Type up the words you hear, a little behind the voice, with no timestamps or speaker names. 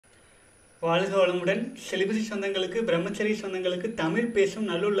வாழ்க வளமுடன். செலிபசி சொந்தங்களுக்கு, பிரம்மச்சரிய சொந்தங்களுக்கு, தமிழ் பேசும்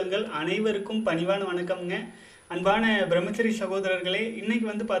நல்லுள்ளங்கள் அனைவருக்கும் பணிவான வணக்கம்ங்க. அன்பான பிரம்மச்சரி சகோதரர்களே,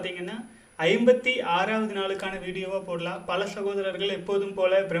 இன்னைக்கு பார்த்தீங்கன்னா 56வது நாளுக்கான வீடியோவாக போடலாம். பல சகோதரர்கள் எப்போதும்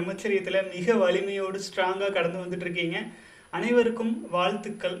போல பிரம்மச்சரியத்தில் மிக வலிமையோடு ஸ்ட்ராங்காக கடந்து வந்துட்டு இருக்கீங்க. அனைவருக்கும்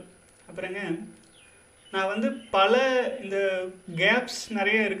வாழ்த்துக்கள். அப்புறங்க நான் பல இந்த கேப்ஸ்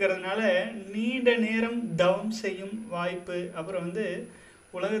நிறைய இருக்கிறதுனால நீண்ட நேரம் தவம் செய்யும் வாய்ப்பு, அப்புறம்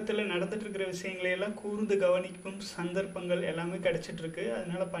உலகத்தில் நடந்துட்டு இருக்கிற விஷயங்களையெல்லாம் கூர்ந்து கவனிக்கும் சந்தர்ப்பங்கள் எல்லாமே கிடைச்சிட்ருக்கு.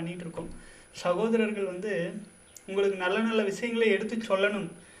 அதனால் பண்ணிகிட்ருக்கோம். சகோதரர்கள் உங்களுக்கு நல்ல நல்ல விஷயங்களை எடுத்து சொல்லணும்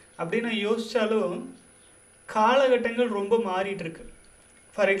அப்படின்னு நான் யோசித்தாலும் காலகட்டங்கள் ரொம்ப மாறிட்டுருக்கு.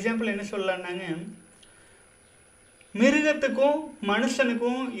 ஃபார் எக்ஸாம்பிள் என்ன சொல்லலான்னாங்க, மிருகத்துக்கும்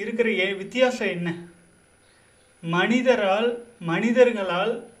மனுஷனுக்கும் இருக்கிற வித்தியாசம் என்ன?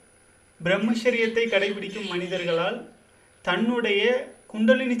 மனிதர்களால் பிரம்மச்சரியத்தை கடைபிடிக்கும் மனிதர்களால், தன்னுடைய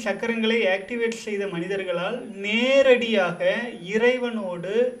குண்டலினி சக்கரங்களை ஆக்டிவேட் செய்த மனிதர்களால் நேரடியாக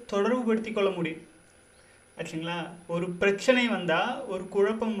இறைவனோடு தொடர்பு படுத்தி கொள்ள முடியும். ஆச்சுங்களா? ஒரு பிரச்சனை வந்தால், ஒரு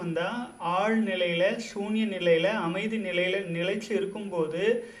குழப்பம் வந்தால், ஆழ் நிலையில், சூன்ய நிலையில், அமைதி நிலையில் நிலைச்சு இருக்கும்போது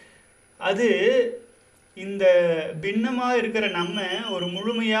அது இந்த பின்னமாக இருக்கிற நம்ம ஒரு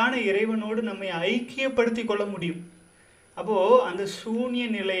முழுமையான இறைவனோடு நம்மை ஐக்கியப்படுத்தி கொள்ள முடியும். அப்போது அந்த சூன்ய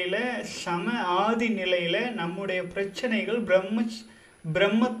நிலையில், சம ஆதி நிலையில் நம்முடைய பிரச்சனைகள்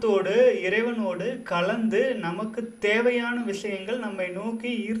பிரம்மத்தோடு இறைவனோடு கலந்து நமக்கு தேவையான விஷயங்கள் நம்மை நோக்கி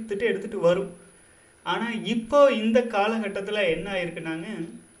ஈர்த்துட்டு எடுத்துகிட்டு வரும். ஆனால் இப்போ இந்த காலகட்டத்தில் என்ன ஆயிருக்குனாங்க,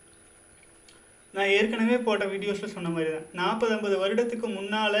 நான் ஏற்கனவே போட்ட வீடியோஸில் சொன்ன மாதிரி தான், 40-50 வருடத்துக்கு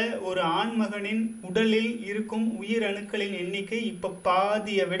முன்னால் ஒரு ஆண்மகனின் உடலில் இருக்கும் உயிர் அணுக்களின் எண்ணிக்கை இப்போ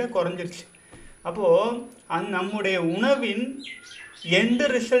பாதியை விட குறைஞ்சிருச்சு. அப்போது நம்முடைய உணவின் எந்த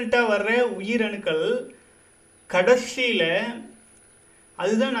ரிசல்ட்டாக வர்ற உயிரணுக்கள் கடைசியில்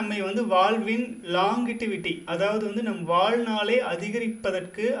அதுதான் நம்மை வாழ்வின் லாங்கிட்டிவிட்டி, அதாவது நம் வாழ்நாளை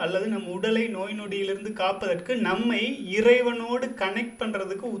அதிகரிப்பதற்கு அல்லது நம் உடலை நோய் நொடியிலிருந்து காப்பதற்கு நம்மை இறைவனோடு கனெக்ட்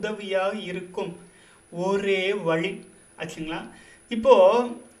பண்ணுறதுக்கு உதவியாக இருக்கும் ஒரே வழி. ஆச்சுங்களா?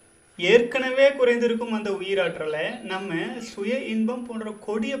 இப்போது ஏற்கனவே குறைந்திருக்கும் அந்த உயிராற்றலை நம்ம சுய இன்பம் போன்ற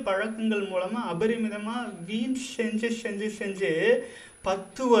கொடிய பழக்கங்கள் மூலமாக அபரிமிதமாக வீண் செஞ்சு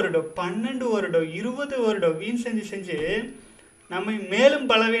 10 வருடம், 12 வருடம், 20 வருடம் வீண் செஞ்சு நம்மை மேலும்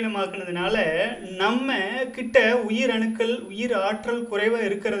பலவீனமாக்குனதுனால, நம்ம கிட்ட உயிர் அணுக்கள், உயிர் ஆற்றல் குறைவாக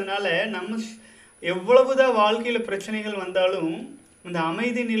இருக்கிறதுனால, நம்ம எவ்வளவுதான் வாழ்க்கையில் பிரச்சனைகள் வந்தாலும் அந்த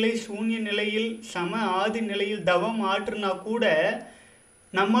அமைதி நிலை, சூன்ய நிலையில், சம ஆதி நிலையில் தவம் ஆற்றுனா கூட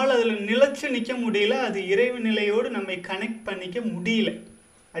நம்மால் அதில் நிலைச்சு நிற்க முடியல. அது இறைவு நிலையோடு நம்மை கனெக்ட் பண்ணிக்க முடியல.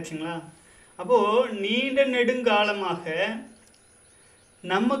 ஆச்சுங்களா? அப்போது நீண்ட நெடுங்காலமாக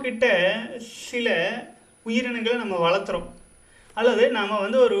நம்மக்கிட்ட சில உயிரினங்களை நம்ம வளர்த்துறோம், அல்லது நாம்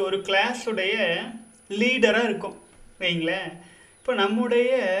ஒரு கிளாஸுடைய லீடராக இருக்கோம் வைங்களேன். இப்போ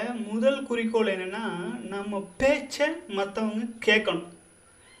நம்முடைய முதல் குறிக்கோள் என்னென்னா, நம்ம பேச்சை மற்றவங்க கேட்கணும்.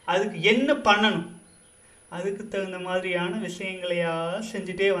 அதுக்கு என்ன பண்ணணும்? அதுக்கு தகுந்த மாதிரியான விஷயங்களையா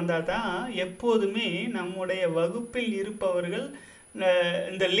செஞ்சுட்டே வந்தால் தான் எப்போதுமே நம்முடைய வகுப்பில் இருப்பவர்கள்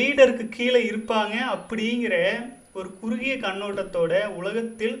இந்த லீடருக்கு கீழே இருப்பாங்க. அப்படிங்கிற ஒரு குறுகிய கண்ணோட்டத்தோட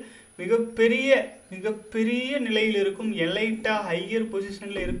உலகத்தில் மிகப்பெரிய நிலையில் இருக்கும் எலைட்டாக ஹையர்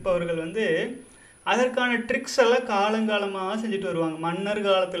பொசிஷனில் இருப்பவர்கள் அதற்கான ட்ரிக்ஸ் எல்லாம் காலங்காலமாக செஞ்சுட்டு வருவாங்க. மன்னர்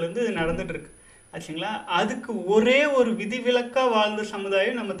காலத்துலேருந்து இது நடந்துகிட்ருக்கு. ஆச்சுங்களா? அதுக்கு ஒரே ஒரு விதிவிலக்காக வாழ்ந்த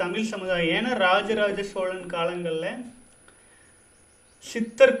சமுதாயம் நம்ம தமிழ் சமுதாயம். ஏன்னா ராஜராஜ சோழன் காலங்களில்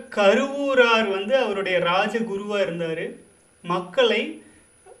சித்தர் கருவூரார் அவருடைய ராஜகுருவாக இருந்தார். மக்களை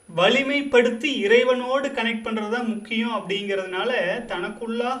வலிமைப்படுத்தி இறைவனோடு கனெக்ட் பண்ணுறது தான் முக்கியம் அப்படிங்கிறதுனால,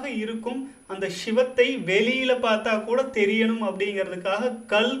 தனக்குள்ளாக இருக்கும் அந்த சிவத்தை வெளியில் பார்த்தா கூட தெரியணும் அப்படிங்கிறதுக்காக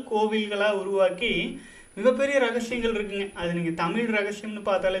கல் கோவில்களாக உருவாக்கி மிகப்பெரிய ரகசியங்கள் இருக்குங்க. அது நீங்கள் தமிழ் ரகசியம்னு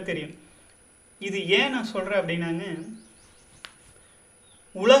பார்த்தாலே தெரியும். இது ஏன் நான் சொல்கிறேன் அப்படின்னாங்க,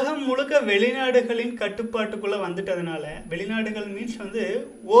 உலகம் முழுக்க வெளிநாடுகளின் கட்டுப்பாட்டுக்குள்ளே வந்துட்டதுனால, வெளிநாடுகள் மீன்ஸ்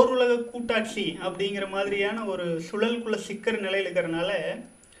ஓருலக கூட்டாட்சி அப்படிங்கிற மாதிரியான ஒரு சுழலுக்குள்ளே சிக்கிற நிலையில் இருக்கிறனால,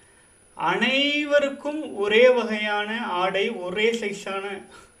 அனைவருக்கும் ஒரே வகையான ஆடை, ஒரே சைஸான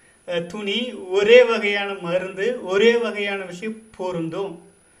துணி, ஒரே வகையான மருந்து, ஒரே வகையான விஷயம் பொருந்தும்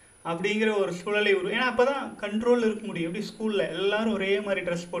அப்படிங்கிற ஒரு சூழலை ஏன்னா அப்போ தான் கண்ட்ரோல் இருக்க முடியும். எப்படி ஸ்கூலில் எல்லோரும் ஒரே மாதிரி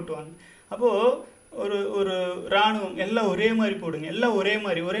ட்ரெஸ் போட்டுவாங்க. அப்போது ஒரு இராணுவம் எல்லாம் ஒரே மாதிரி போடுங்க, எல்லாம் ஒரே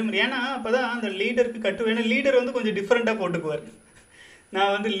மாதிரி. ஏன்னா அப்போ தான் அந்த லீடருக்கு ஏன்னா லீடர் கொஞ்சம் டிஃப்ரெண்ட்டாக போட்டுக்குவார்.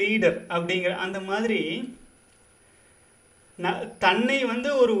 நான் லீடர் அப்படிங்கிற அந்த மாதிரி தன்னை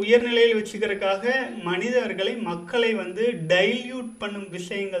ஒரு உயர்நிலையில் வச்சுக்கிறதுக்காக மக்களை டைல்யூட் பண்ணும்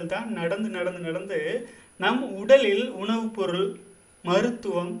விஷயங்கள் தான் நடந்து நம் உடலில் உணவுப் பொருள்,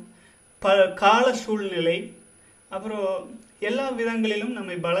 மருத்துவம், கால சூழ்நிலை, அப்புறம் எல்லா விதங்களிலும்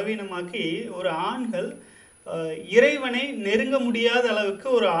நம்மை பலவீனமாக்கி ஒரு ஆண்கள் இறைவனை நெருங்க முடியாத அளவுக்கு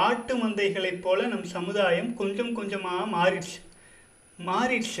ஒரு ஆட்டு மந்தைகளைப் போல நம் சமுதாயம் கொஞ்சம் கொஞ்சமாக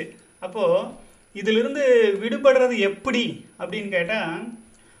மாறிடுச்சு. அப்போது இதிலிருந்து விடுபடுறது எப்படி அப்படின்னு கேட்டால்,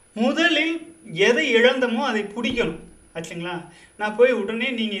 முதலில் எதை இழந்தமோ அதை பிடிக்கணும். ஆச்சுங்களா? நான் போய் உடனே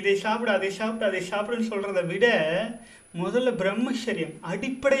நீங்கள் இதை சாப்பிடு அதை சாப்பிடு அதை சாப்பிடுன்னு சொல்கிறத விட முதல்ல பிரம்மச்சரியம்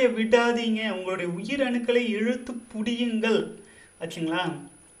அடிப்படையை விடாதீங்க. உங்களுடைய உயிர் அணுக்களை இழுத்து பிடியுங்கள். ஆச்சுங்களா?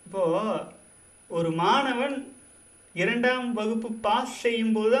 இப்போது ஒரு மாணவன் 2ஆம் வகுப்பு பாஸ்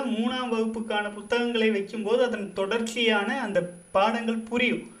செய்யும்போது தான் 3ஆம் வகுப்புக்கான புத்தகங்களை வைக்கும்போது அதன் தொடர்ச்சியான அந்த பாடங்கள்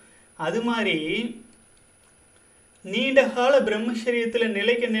புரியும். அது மாதிரி நீண்ட கால பிரம்மச்சரியத்தில்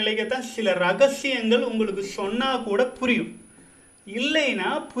நிலைக்கத்தான் சில ரகசியங்கள் உங்களுக்கு சொன்னால் கூட புரியும். இல்லைன்னா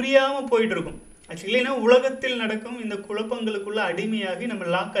புரியாமல் போயிட்டுருக்கும். ஆக்சுவலி இல்லைன்னா உலகத்தில் நடக்கும் இந்த குழப்பங்களுக்குள்ள அடிமையாகி நம்ம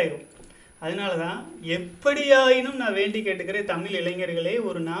லாக் ஆயிடும். அதனால தான் எப்படியாயினும் நான் வேண்டி கேட்டுக்கிறேன், தமிழ் இளைஞர்களே,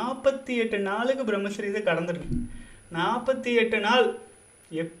 ஒரு 48 நாளுக்கு பிரம்மச்சரியத்தை கடந்துடுங்க. 48 நாள்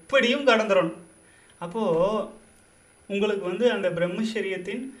எப்படியும் கடந்துடணும். அப்போது உங்களுக்கு அந்த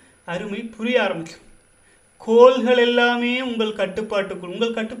பிரம்மச்சரியத்தின் அருமை புரிய ஆரம்பிக்கும். கோள்கள் எல்லாமே உங்கள்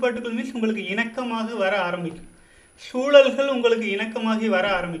கட்டுப்பாட்டுக்குள் மீன்ஸ் உங்களுக்கு இணக்கமாக வர ஆரம்பிக்கும். சூழல்கள் உங்களுக்கு இணக்கமாகி வர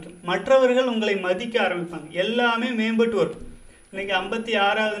ஆரம்பிக்கும். மற்றவர்கள் உங்களை மதிக்க ஆரம்பிப்பாங்க. எல்லாமே மேம்பட்டு வரும். இன்றைக்கி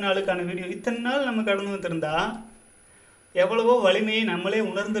 56வது நாளுக்கான வீடியோ. இத்தனை நாள் நம்ம கடந்து வந்திருந்தா எவ்வளவோ வலிமையை நம்மளே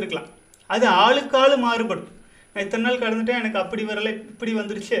உணர்ந்திருக்கலாம். அது ஆளுக்காள் மாறுபடும். நான் இத்தனை நாள் கடந்துட்டேன், எனக்கு அப்படி வரலை, இப்படி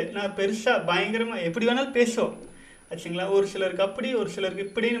வந்துருச்சு, நான் பெருசாக பயங்கரமாக எப்படி வேணாலும் பேசுவோம். ஆச்சுங்களா? ஒரு சிலருக்கு அப்படி, ஒரு சிலருக்கு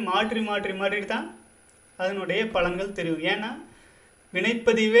இப்படின்னு மாற்றி தான் அதனுடைய பலன்கள் தெரியும். ஏன்னா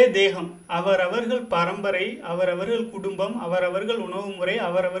வினைப்பதிவே தேகம். அவரவர்கள் பரம்பரை, அவரவர்கள் குடும்பம், அவரவர்கள் உணவு முறை,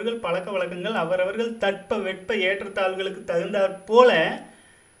 அவரவர்கள் பழக்க வழக்கங்கள், அவரவர்கள் தட்ப வெட்ப ஏற்றத்தாழ்வுகளுக்கு தகுந்தாற் போல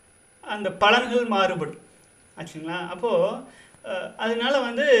அந்த பலன்கள் மாறுபடும். ஆச்சுங்களா? அப்போது அதனால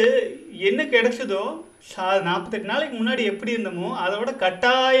என்ன கிடைச்சதோ 48 நாளைக்கு முன்னாடி எப்படி இருந்தோமோ அதோட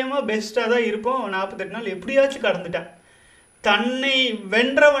கட்டாயமாக பெஸ்ட்டாக தான் இருப்போம். 48 நாள் எப்படியாச்சும் கடந்துட்டா தன்னை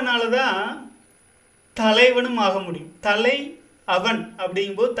வென்றவனால தான் தலைவனும் ஆக முடியும். தலை அவன்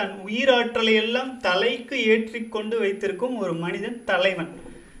அப்படிங்கும்போது தன் உயிராற்றலை எல்லாம் தலைக்கு ஏற்றிக்கொண்டு வைத்திருக்கும் ஒரு மனிதன் தலைவன்.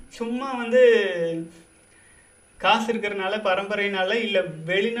 சும்மா காசு இருக்கிறனால, பரம்பரையினால, இல்லை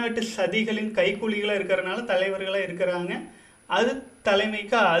வெளிநாட்டு சதிகளின் கைக்கூலிகளாக இருக்கிறனால தலைவர்களாக இருக்கிறாங்க. அது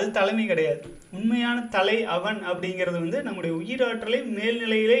தலைமை கிடையாது. உண்மையான தலை அவன் அப்படிங்கிறது நம்முடைய உயிராற்றலை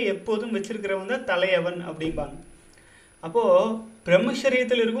மேல்நிலையிலே எப்போதும் வச்சிருக்கிறவன் தான் தலை அவன் அப்படிம்பாங்க. அப்போது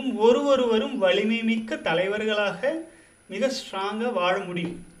பிரம்மச்சரியத்தில் இருக்கும் ஒருவரும் வலிமை மிக்க தலைவர்களாக மிக ஸ்ட்ராங்காக வாழ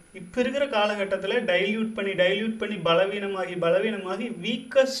முடியும். இப்போ இருக்கிற காலகட்டத்தில் டைல்யூட் பண்ணி பலவீனமாகி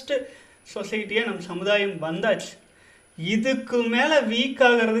வீக்கஸ்ட் சொசைட்டியாக நம் சமுதாயம் வந்தாச்சு. இதுக்கு மேலே வீக்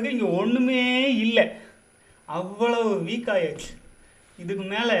ஆகிறதுக்கு இங்கே ஒன்றுமே இல்லை. அவ்வளவு வீக் ஆயாச்சு. இதுக்கு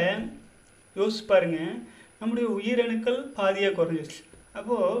மேலே யோசிச்சு பாருங்கள், நம்முடைய உயிரணுக்கள் பாதியாக குறைஞ்சிருச்சு.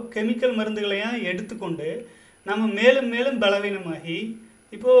 அப்போது கெமிக்கல் மருந்துகளையும் எடுத்துக்கொண்டு நம்ம மேலும் பலவீனமாகி,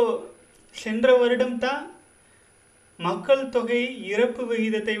 இப்போது சென்ற வருடம் தான் மக்கள் தொகை இறப்பு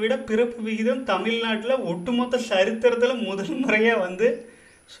விகிதத்தை விட பிறப்பு விகிதம் தமிழ்நாட்டில் ஒட்டுமொத்த சரித்திரத்தில் முதல் முறையாக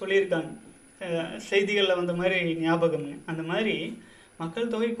சொல்லியிருக்காங்க. செய்திகளில் வந்த மாதிரி ஞாபகம்ங்க. அந்த மாதிரி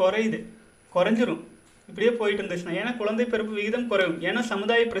மக்கள் தொகை குறைஞ்சிரும் இப்படியே போயிட்டு இருந்துச்சுன்னா. ஏன்னா குழந்தை பிறப்பு விகிதம் குறையும். ஏன்னா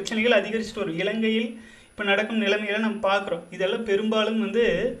சமுதாய பிரச்சனைகள் அதிகரிச்சுட்டு வரும். இலங்கையில் இப்போ நடக்கும் நிலைமையில நம்ம பார்க்குறோம். இதெல்லாம் பெரும்பாலும்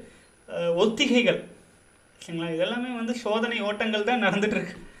ஒத்திகைகள். சரிங்களா? இதெல்லாமே சோதனை ஓட்டங்கள் தான்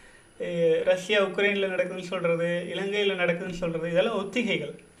நடந்துகிட்ருக்கு. ரஷ்யா உக்ரைனில் நடக்குதுன்னு சொல்கிறது, இலங்கையில் நடக்குதுன்னு சொல்கிறது, இதெல்லாம்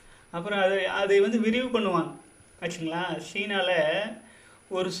ஒத்திகைகள். அப்புறம் அதை விரிவு பண்ணுவாங்க. ஆச்சுங்களா? சீனாவில்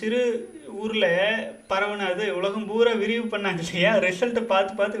ஒரு சிறு ஊரில் பரவுனது உலகம் பூரா விரிவு பண்ணாங்க இல்லையா? ரிசல்ட்டை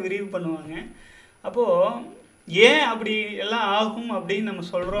பார்த்து விரிவு பண்ணுவாங்க. அப்போது ஏன் அப்படி எல்லாம் ஆகும் அப்படின்னு நம்ம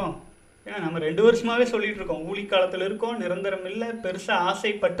சொல்கிறோம். ஏன்னா நம்ம 2 வருஷமாகவே சொல்லிகிட்டு இருக்கோம். ஊழி காலத்தில் இருக்கோம், நிரந்தரம் இல்லை, பெருசாக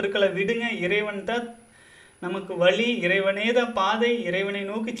ஆசைப்பற்றுக்களை விடுங்க, இறைவன் தான் நமக்கு வழி, இறைவனே தான் பாதை, இறைவனை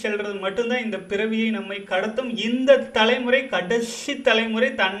நோக்கி செல்றது மட்டும்தான் இந்த பிறவியை நம்மை கடத்தும். இந்த தலைமுறை கடைசி தலைமுறை,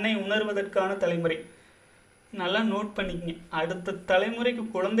 தன்னை உணர்வதற்கான தலைமுறை. நல்லா நோட் பண்ணிக்கங்க. அடுத்த தலைமுறைக்கு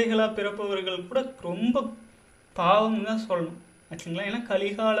குழந்தைகளாக பிறப்பவர்கள் கூட ரொம்ப பாவம் தான் சொல்லணும். ஆச்சுங்களா? ஏன்னா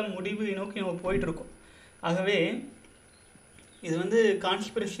கலிகாலம் முடிவை நோக்கி நம்ம போயிட்டுருக்கோம். ஆகவே இது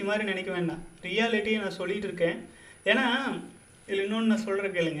கான்ஸ்பிரசி மாதிரி நினைக்க வேண்டாம். ரியாலிட்டியை நான் சொல்லிகிட்டு இருக்கேன். ஏன்னா இதில் இன்னொன்று நான் சொல்கிற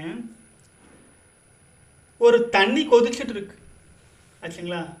கேளுங்க. ஒரு தண்ணி கொதிச்சுட்டு இருக்கு.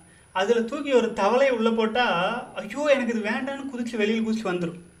 ஆச்சுங்களா? அதில் தூக்கி ஒரு தவளை உள்ளே போட்டால் ஐயோ எனக்கு இது வேண்டான்னு வெளியில் குதிச்சு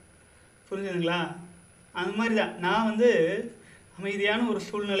வந்துடும். புரிஞ்சுதுங்களா? அந்த மாதிரி தான் நான் அமைதியான ஒரு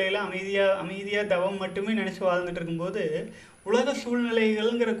சூழ்நிலையில் அமைதியாக தவம் மட்டுமே நினச்சி வாழ்ந்துட்டு இருக்கும்போது உலக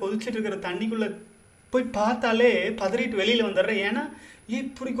சூழ்நிலைகள்ங்கிற கொதிச்சுட்டு இருக்கிற தண்ணிக்குள்ளே போய் பார்த்தாலே பதறிட்டு வெளியில் வந்துடுறேன். ஏன்னா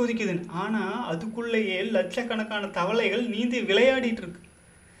இப்படி கொதிக்குதுன்னு. ஆனால் அதுக்குள்ளேயே லட்சக்கணக்கான தவளைகள் நீந்தி விளையாடிட்டு இருக்கு.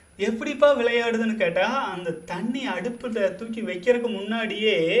 எப்படிப்பா விளையாடுதுன்னு கேட்டால், அந்த தண்ணி அடுப்பில் தூக்கி வைக்கிறதுக்கு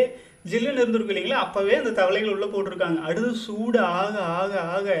முன்னாடியே ஜில்லுன்னு இருந்திருக்கு இல்லைங்களா, அப்போவே அந்த தவளைகள் உள்ளே போட்டிருக்காங்க. அடுத்து சூடு ஆக ஆக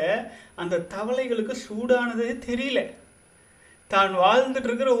ஆக அந்த தவளைகளுக்கு சூடானதே தெரியல. தான் வாழ்ந்துட்டு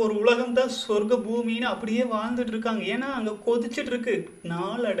இருக்கிற ஒரு உலகம் தான் சொர்க்க பூமின்னு அப்படியே வாழ்ந்துட்டு இருக்காங்க. ஏன்னா அங்கே கொதிச்சுட்டு இருக்கு.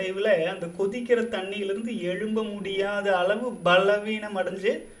 நாளடைவில் அந்த கொதிக்கிற தண்ணியிலிருந்து எழும்ப முடியாத அளவு பலவீனம்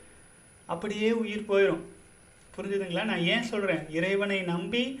அடைஞ்சு அப்படியே உயிர் போயிடும். புரிஞ்சுதுங்களா? நான் ஏன் சொல்கிறேன், இறைவனை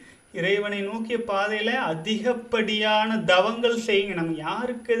நம்பி இறைவனை நோக்கிய பாதையில் அதிகப்படியான தவங்கள் செய்யுங்க. நம்ம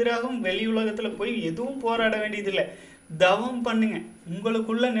யாருக்கு எதிராகவும் வெளி உலகத்தில் போய் எதுவும் போராட வேண்டியதில்லை. தவம் பண்ணுங்க,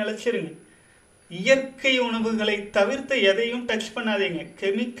 உங்களுக்குள்ளே நிலச்சிருங்க. இயற்கை உணவுகளை தவிர்த்து எதையும் டச் பண்ணாதீங்க.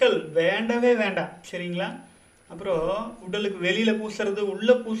 கெமிக்கல் வேண்டவே வேண்டாம், சரிங்களா? அப்புறம் உடலுக்கு வெளியில் பூசுறது,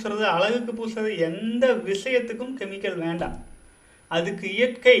 உள்ளே பூசுறது, அழகுக்கு பூசுறது, எந்த விஷயத்துக்கும் கெமிக்கல் வேண்டாம். அதுக்கு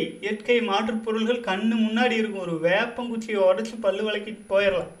இயற்கை மாற்றுப் பொருள்கள் கண்ணு முன்னாடி இருக்கும். ஒரு வேப்பங்குச்சியை உடச்சி பல்லு விளக்கிட்டு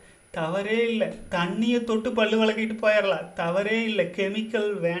போயிடலாம், தவறே இல்லை. தண்ணியை தொட்டு பல்லு விளக்கிட்டு போயிடலாம், தவறே இல்லை. கெமிக்கல்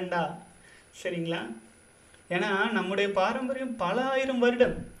வேண்டாம், சரிங்களா? ஏன்னா நம்முடைய பாரம்பரியம் பல ஆயிரம்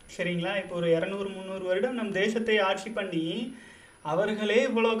வருடம், சரிங்களா? இப்போ ஒரு 200-300 வருடம் நம் தேசத்தை ஆட்சி பண்ணி அவர்களே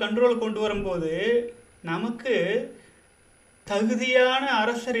இவ்வளோ கண்ட்ரோல் கொண்டு வரும்போது நமக்கு தகுதியான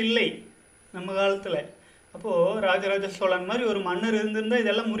அரசர் இல்லை நம்ம காலத்தில். அப்போது ராஜராஜ சோழன் மாதிரி ஒரு மன்னர் இருந்திருந்தால்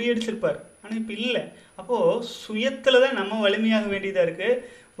இதெல்லாம் முறியடிச்சிருப்பார். ஆனால் இப்போ இல்லை. அப்போது சுயத்தில் தான் நம்ம வலிமையாக வேண்டியதாக இருக்குது.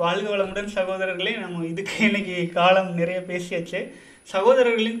 வாழ்க வளமுடன் சகோதரர்களே. நம்ம இதுக்கு இன்னைக்கு காலம் நிறைய பேசியாச்சு.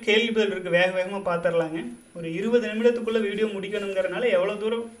 சகோதரர்களின் கேள்வி பதில் இருக்குது, வேக வேகமாக பார்த்துடலாங்க. ஒரு 20 நிமிடத்துக்குள்ளே வீடியோ முடிக்கணுங்கிறனால எவ்வளோ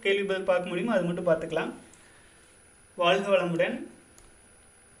தூரம் கேள்வி பதில் பார்க்க முடியுமோ அது மட்டும் பார்த்துக்கலாம். வாழ்க வளமுடன்.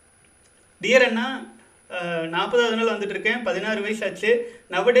 டியர் அண்ணா, 40வது நாள் வந்துட்டு இருக்கேன், 16 வயசு ஆச்சு.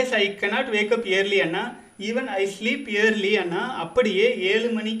 Nowadays I cannot wake up yearly Anna, even I sleep yearly அண்ணா. அப்படியே 7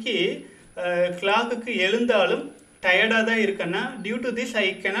 மணிக்கு கிளாக்குக்கு எழுந்தாலும் டயர்டாக தான் இருக்கண்ணா. Due to this I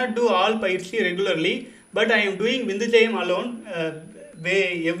cannot two all பயிற்சி regularly, but I am doing விந்து ஜெயம் alone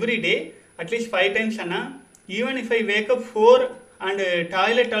every day at least 5 times Anna. Even if I wake up 4 and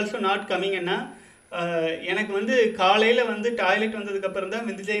toilet also not coming அண்ணா. எனக்கு வந்து காலையில் வந்து டாய்லெட் வந்ததுக்கப்புறம் தான்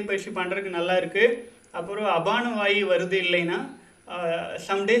விந்து ஜெயம் பயிற்சி பண்ணுறதுக்கு நல்லா இருக்குது. அப்புறம் அபான வாயு வருது இல்லைன்னா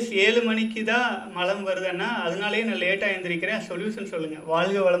சம்டேஸ் 7 மணிக்கு தான் மலம் வருதுன்னா, அதனாலேயே நான் லேட்டாக எழுந்திருக்கிறேன். சொல்யூஷன் சொல்லுங்கள்.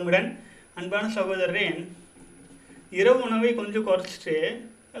 வாழ்க வளமுடன். அன்பான சகோதரரே, இரவு உணவை கொஞ்சம் குறைச்சிட்டு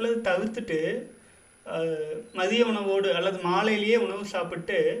அல்லது தவிர்த்துட்டு மதிய உணவோடு அல்லது மாலையிலேயே உணவு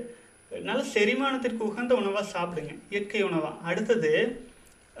சாப்பிட்டு நல்ல செரிமானத்திற்கு உகந்த உணவாக சாப்பிடுங்க, இயற்கை உணவாக. அடுத்தது,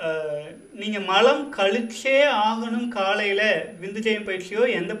 நீங்கள் மலம் கழிச்சே ஆகணும் காலையில் விந்து ஜெயம் பயிற்சியோ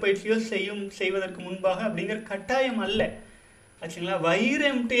எந்த பயிற்சியோ செய்வதற்கு முன்பாக அப்படிங்கிற கட்டாயம் அல்ல, ஆச்சுங்களா? வயிறு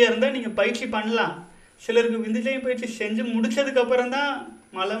எம்டியாக இருந்தால் நீங்கள் பயிற்சி பண்ணலாம். சிலருக்கு விந்து ஜெயம் பயிற்சி செஞ்சு முடித்ததுக்கப்புறம் தான்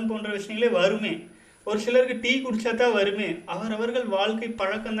மலம் போன்ற விஷயங்களே வருமே. ஒரு சிலருக்கு டீ குடிச்சா தான் வருமே. அவரவர்கள் வாழ்க்கை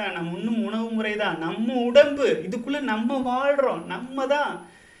பழக்கம் தான். நம்ம இன்னும் உணவு முறை தான், நம்ம உடம்பு, இதுக்குள்ளே நம்ம வாழ்கிறோம், நம்ம தான்.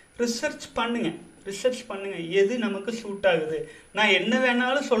 ரிசர்ச் பண்ணுங்க எது நமக்கு சூட் ஆகுது. நான் என்ன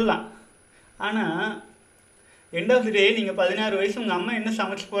வேணாலும் சொல்லலாம், ஆனால் எண்ட் ஆஃப் தி டே நீங்கள் 16 வயசு உங்கள் அம்மா என்ன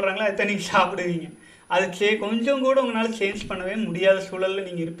சமைச்சு போடுறாங்களோ அதை நீங்கள் சாப்பிடுவீங்க. அது கொஞ்சம் கூட உங்களால் சேஞ்ச் பண்ணவே முடியாத சூழலில்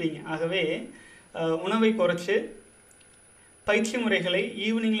நீங்கள் இருப்பீங்க. ஆகவே உணவை குறைச்சி பயிற்சி முறைகளை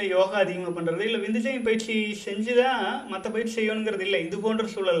ஈவினிங்கில் யோகா அதிகமாக பண்ணுறது, இல்லை விந்துஜெயம் பயிற்சி செஞ்சு தான் மற்ற பயிற்சி செய்யணுங்கிறது இல்லை. இது போன்ற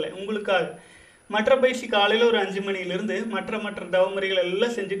சூழலில் உங்களுக்காக மற்ற பயிற்சி காலையில் ஒரு 5 மணிலேருந்து மற்ற தவமுறைகள்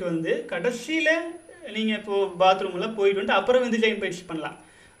எல்லாம் செஞ்சுட்டு வந்து கடைசியில் நீங்கள் இப்போது பாத்ரூமில் போயிட்டு வந்து அப்புறம் விந்துஜெயம் பயிற்சி பண்ணலாம்.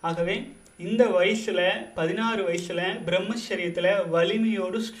 ஆகவே இந்த வயசில் 16 வயசில் பிரம்மச்சரியத்தில்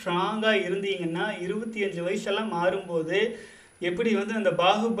வலிமையோடு ஸ்ட்ராங்காக இருந்தீங்கன்னா 25 வயசெல்லாம் மாறும்போது எப்படி வந்து அந்த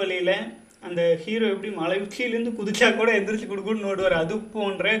பாகுபலியில் அந்த ஹீரோ எப்படி மலை உச்சியிலேருந்து குதிச்சா கூட எந்திரிச்சு கொடுக்குன்னு ஓடுவார், அது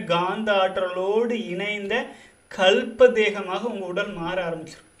போன்ற காந்த ஆற்றலோடு இணைந்த கல்ப தேகமாக உங்கள் உடல் மாற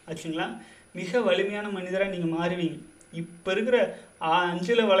ஆரம்பிச்சிடும், ஆச்சுங்களா? மிக வலிமையான மனிதராக நீங்கள் மாறுவீங்க. இப்போ இருக்கிற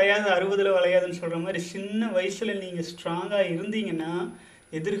 5ல் வளையாது 60ல் வளையாதுன்னு சொல்கிற மாதிரி சின்ன வயசில் நீங்கள் ஸ்ட்ராங்காக இருந்தீங்கன்னா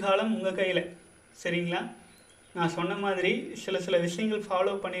எதிர்காலம் உங்கள் கையில், சரிங்களா? நான் சொன்ன மாதிரி சில விஷயங்கள்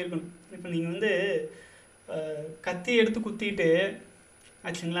ஃபாலோ பண்ணியிருக்கணும். இப்போ நீங்கள் வந்து கத்தி எடுத்து குத்திட்டு,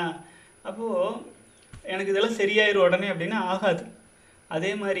 ஆச்சுங்களா, அப்போது எனக்கு இதெல்லாம் சரியாயிரும் உடனே அப்படின்னா ஆகாது.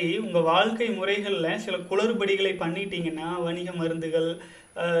 அதே மாதிரி உங்கள் வாழ்க்கை முறைகளில் சில குளறுபடிகளை பண்ணிட்டீங்கன்னா, வணிக மருந்துகள்,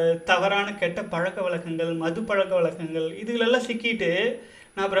 தவறான கெட்ட பழக்க வழக்கங்கள், மது பழக்க வழக்கங்கள், இதுகளெல்லாம் சிக்கிட்டு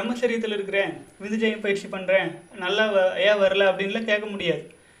நான் பிரம்மச்சரியத்தில் இருக்கிறேன், விந்துஜெயம் பயிற்சி பண்ணுறேன், நல்லா ஏன் வரல அப்படின்லாம் கேட்க முடியாது.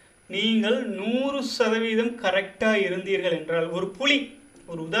 நீங்கள் 100% கரெக்டாக இருந்தீர்கள் என்றால், ஒரு புலி,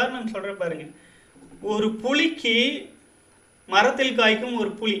 ஒரு உதாரணம் சொல்கிற பாருங்க, ஒரு புலிக்கு மரத்தில் காய்க்கும்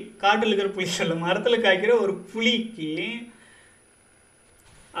ஒரு புளி, காட்டில் இருக்கிற புளி சொல்ல, மரத்தில் காய்க்கிற ஒரு புளிக்கு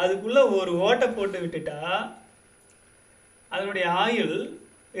அதுக்குள்ளே ஒரு ஓட்டை போட்டு விட்டுட்டா அதனுடைய ஆயுள்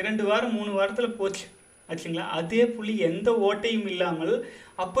 2 வாரம் 3 வாரத்தில் போச்சு ஆச்சுங்களா. அதே புளி எந்த ஓட்டையும் இல்லாமல்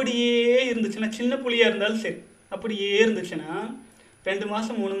அப்படியே இருந்துச்சுன்னா, சின்ன புளியாக இருந்தாலும் சரி, அப்படியே இருந்துச்சுன்னா 2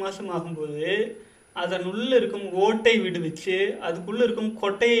 மாதம் 3 மாதம் ஆகும்போது அதனுள்ள இருக்கும் ஓட்டை விடுவிச்சு, அதுக்குள்ளே இருக்கும்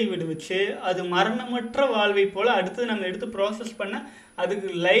கொட்டையை விடுவிச்சு, அது மரணமற்ற வாழ்வை போல் அடுத்து நம்ம எடுத்து ப்ராசஸ் பண்ண அதுக்கு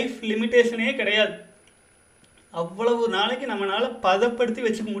லைஃப் லிமிட்டேஷனே கிடையாது. அவ்வளவு நாளைக்கு நம்மளால் பதப்படுத்தி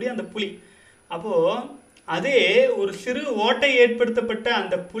வச்சுக்க முடியும் அந்த புளி. அப்போது அதே ஒரு சிறு ஓட்டை ஏற்படுத்தப்பட்ட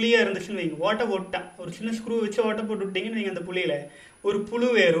அந்த புளியாக இருந்துச்சுன்னு வைங்க, ஓட்டை போட்டான், ஒரு சின்ன ஸ்க்ரூ வச்சு ஓட்டை போட்டு விட்டிங்கன்னு வைங்க, அந்த புளியில் ஒரு புழு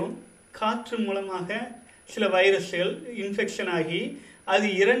வேறும் காற்று மூலமாக சில வைரஸ்கள் இன்ஃபெக்ஷன் ஆகி அது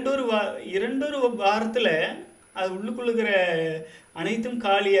 2 வாரத்தில் அது உள்ளுக்குள்ளுக்கிற அனைத்தும்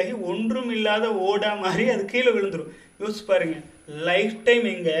காலியாகி ஒன்றும் இல்லாத ஓடா மாதிரி அது கீழே விழுந்துடும். யோசிச்சு பாருங்க, லைஃப் டைம்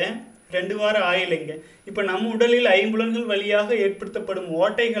எங்கே, 2 வாரம் ஆயில் எங்கே. இப்போ நம்ம உடலில் 5 புலன்கள் வழியாக ஏற்படுத்தப்படும்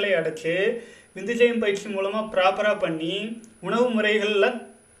ஓட்டைகளை அடைச்சு விந்து ஜெயம் பயிற்சி மூலமாக ப்ராப்பராக பண்ணி உணவு முறைகள்லாம்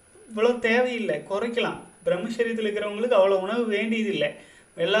இவ்வளோ தேவையில்லை, குறைக்கலாம். பிரம்மச்சரியத்தில் இருக்கிறவங்களுக்கு அவ்வளோ உணவு வேண்டியதில்லை.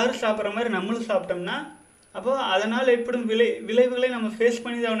 எல்லாரும் சாப்பிட்ற மாதிரி நம்மளும் சாப்பிட்டோம்னா அப்போ அதனால் ஏற்படும் விளைவுகளை நம்ம ஃபேஸ்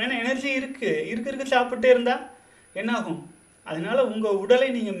பண்ணி தான். ஏன்னா எனர்ஜி இருக்க சாப்பிட்டே இருந்தால் என்னாகும்? அதனால் உங்கள் உடலை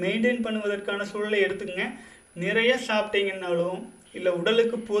நீங்கள் மெயின்டைன் பண்ணுவதற்கான சூழலை எடுத்துக்கங்க. நிறைய சாப்பிட்டீங்கன்னாலும் இல்லை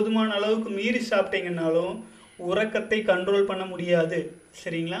உடலுக்கு போதுமான அளவுக்கு மீறி சாப்பிட்டீங்கன்னாலும் உறக்கத்தை கண்ட்ரோல் பண்ண முடியாது.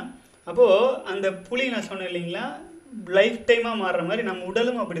 சரிங்களா? அப்போது அந்த புளி நான் சொன்னேன் இல்லைங்களா, லைஃப் டைமாக மாறுற மாதிரி நம்ம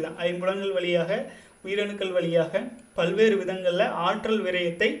உடலும் அப்படி தான். 5 புலன்கள் வழியாக உயிரணுக்கள் வழியாக பல்வேறு விதங்களில் ஆற்றல்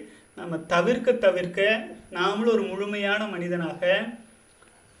விரயத்தை நம்ம தவிர்க்க நாமளும் ஒரு முழுமையான மனிதனாக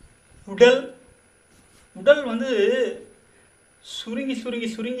உடல் வந்து சுருங்கி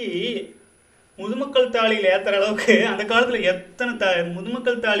முதுமக்கள் தாளியில் ஏற்றுற அளவுக்கு அந்த காலத்தில் எத்தனை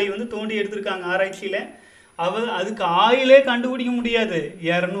முதுமக்கள் தாலி வந்து தோண்டி எடுத்திருக்காங்க ஆராய்ச்சியில். அதுக்கு ஆயிலே கண்டுபிடிக்க முடியாது.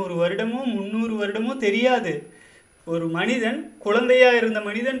 200 வருடமோ 300 வருடமோ தெரியாது. ஒரு மனிதன் குழந்தையாக இருந்த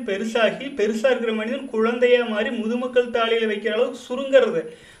மனிதன் பெருசாக இருக்கிற மனிதன் குழந்தையாக மாறி முதுமக்கள் தாளியில் வைக்கிற அளவுக்கு சுருங்கிறது.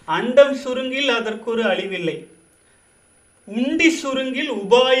 அண்டம் சுருங்கில் அதற்கு ஒரு அழிவில்லை, உண்டி சுருங்கில்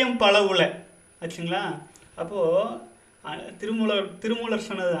உபாயம் பலவுல ஆச்சுங்களா. அப்போது திருமூலர்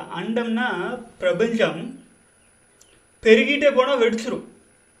சொன்னது, அண்டம்னா பிரபஞ்சம் பெருகிட்டே போனால் வெடிச்சிரும்,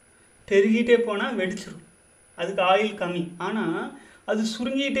 அதுக்கு ஆயில் கம்மி. ஆனால் அது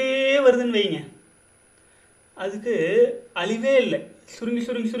சுருங்கிட்டே வருதுன்னு வைங்க, அதுக்கு அழிவே இல்லை. சுருங்கி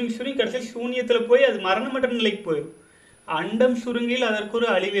கடைசியில் சூன்யத்தில் போய் அது மரணமற்ற நிலைக்கு போயிடும். அண்டம் சுருங்கில் அதற்கு ஒரு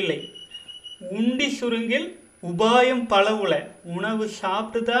அழிவில்லை, உண்டி சுருங்கில் உபாயம் பலவுல. உணவு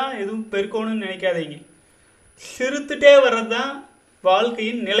சாப்பிட்டு தான் எதுவும் பெருக்கணும்னு நினைக்காதீங்க. சிறுத்துட்டே வர்றது தான்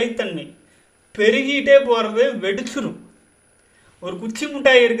வாழ்க்கையின் நிலைத்தன்மை. பெருகிட்டே போகிறது வெடிச்சிடும். ஒரு குச்சி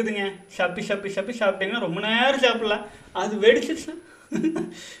மிட்டாய் இருக்குதுங்க, சப்பி சாப்பிட்டீங்கன்னா ரொம்ப நேரம் சாப்பிடலாம். அது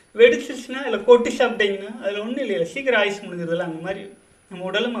வெடிச்சிருச்சுன்னா இல்லை கொட்டி சாப்பிட்டீங்கன்னா அதில் ஒன்றும் இல்லை, சீக்கிரம் ஆயுசு முடிஞ்சிருதில்ல. அந்த மாதிரி நம்ம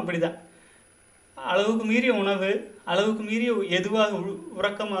உடலும் அப்படி தான். அளவுக்கு மீறிய உணவு, அளவுக்கு மீறிய எதுவாக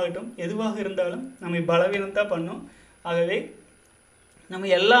உறக்கமாகட்டும் எதுவாக இருந்தாலும் நம்ம பலவீனத்தான் பண்ணும். ஆகவே நம்ம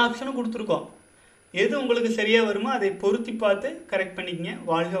எல்லா ஆப்ஷனும் கொடுத்துருக்கோம். எது உங்களுக்கு சரியாக வருமோ அதை பொருத்தி பார்த்து கரெக்ட் பண்ணிக்கங்க.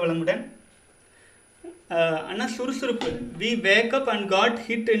 வாழ்க வளமுடன். அண்ணா சுறுசுறுப்பு, we wake up and God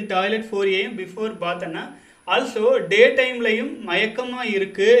hit in toilet 4 AM before path. Anna also டே டைம்லையும் மயக்கமாக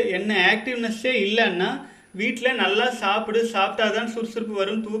இருக்குது, என்ன ஆக்டிவ்னஸ்ஸே இல்லைன்னா வீட்டில் நல்லா சாப்பிட்டாதான் சுறுசுறுப்பு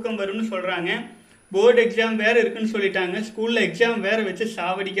வரும், தூக்கம் வரும்னு சொல்கிறாங்க. போர்டு எக்ஸாம் வேறு இருக்குதுன்னு சொல்லிட்டாங்க, ஸ்கூலில் எக்ஸாம் வேறு வச்சு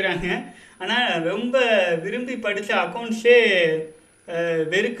சாவடிக்கிறாங்க. ஆனால் ரொம்ப விரும்பி படித்த அக்கௌண்ட்ஸே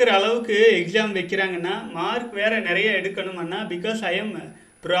வெறுக்கிற அளவுக்கு எக்ஸாம் வைக்கிறாங்கன்னா மார்க் வேறு நிறைய எடுக்கணுமண்ணா. பிகாஸ் ஐ எம்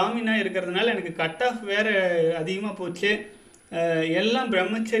பிராமினாக இருக்கிறதுனால எனக்கு கட் ஆஃப் வேறு அதிகமாக போச்சு. எல்லாம்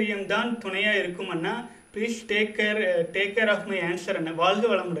பிரம்மச்சரியம் தான் துணையாக இருக்குமண்ணா. Please take care of my answer அண்ணா. வாழ்க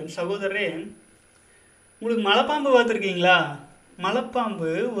வளமுடன் சகோதரரே. உங்களுக்கு மலைப்பாம்பு பார்த்துருக்கீங்களா? மலைப்பாம்பு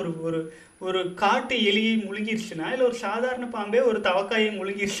ஒரு காட்டு எலியை முழுங்கிருச்சுன்னா, இல்லை ஒரு சாதாரண பாம்பே ஒரு தவக்காயை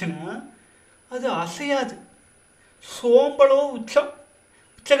முழுங்கிருச்சுன்னா அது அசையாது. சோம்பலோ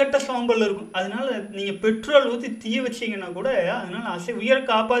உச்சகட்ட சோம்பல் இருக்கும். அதனால் நீங்கள் பெட்ரோல் ஊற்றி தீய வச்சிங்கன்னா கூட அதனால் உயிரை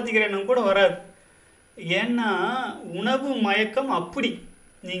காப்பாற்றிக்கிறேன்னு கூட வராது. ஏன்னா உணவு மயக்கம் அப்படி.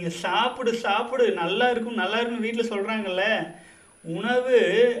 நீங்கள் சாப்பிடு நல்லா இருக்குன்னு வீட்டில் சொல்கிறாங்கல்ல. உணவு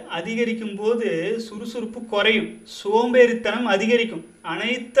அதிகரிக்கும் போது சுறுசுறுப்பு குறையும், சோம்பேறித்தனம் அதிகரிக்கும்,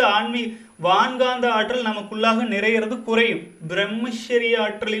 அனைத்து வான்காந்த ஆற்றல் நமக்குள்ளாக நிறைகிறது குறையும். பிரம்மச்சரிய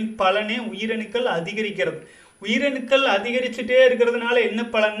ஆற்றலின் பலனே உயிரணுக்கள் அதிகரிக்கிறது. உயிரணுக்கள் அதிகரிச்சுட்டே இருக்கிறதுனால என்ன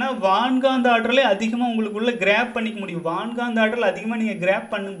பலன்னா, வான்காந்த ஆற்றலை அதிகமாக உங்களுக்குள்ள கிராப் பண்ணிக்க முடியும். வான்காந்த ஆற்றல் அதிகமாக நீங்கள்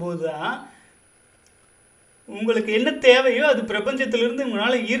கிராப் பண்ணும்போது தான் உங்களுக்கு என்ன தேவையோ அது பிரபஞ்சத்திலிருந்து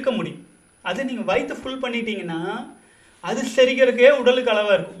உங்களால் ஈர்க்க முடியும். அதை நீங்கள் வயிற்று ஃபுல் பண்ணிட்டீங்கன்னா அது செரிக்கிறதுக்கே உடலுக்கு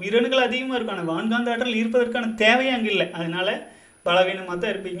அளவாக இருக்கும். உயிரணுக்கள் அதிகமாக இருக்கும், ஆனால் வான்காந்த ஆற்றல் ஈர்ப்பதற்கான தேவையே அங்கே இல்லை. அதனால் பலவீனமாக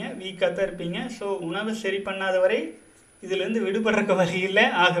தான் இருப்பீங்க, வீக்காக தான் இருப்பீங்க. ஸோ உணவை சரி பண்ணாத வரை இதுலேருந்து விடுபடுறக்கு வழி இல்லை.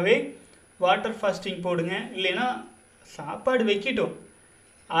 ஆகவே வாட்டர் ஃபாஸ்டிங் போடுங்க. இல்லைன்னா சாப்பாடு வைக்கிட்டோம்,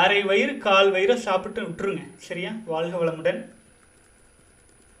 அரை வயிறு கால் வயிறை சாப்பிட்டு விட்டுருங்க. சரியா? வாழ்க வளமுடன்.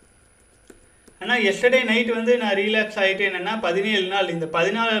 ஆனால் எஸ்டர்டே நைட் வந்து நான் ரீலாக்ஸ் ஆகிட்டு என்னென்னா 17 நாள், இந்த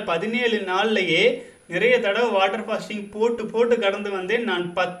 17 நாள்லையே நிறைய தடவை வாட்டர் ஃபாஸ்டிங் போட்டு கடந்து வந்தேன். நான்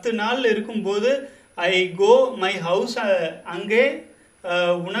 10 நாள் இருக்கும்போது ஐ கோ மை ஹவுஸ், அங்கே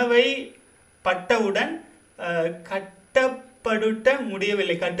உணவை பட்டவுடன்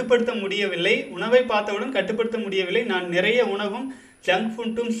கட்டுப்படுத்த முடியவில்லை. உணவை பார்த்தவுடன் கட்டுப்படுத்த முடியவில்லை. நான் நிறைய உணவும் ஜங்க்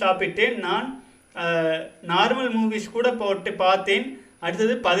ஃபுட்டும் சாப்பிட்டேன். நான் நார்மல் மூவிஸ் கூட பார்த்தேன்.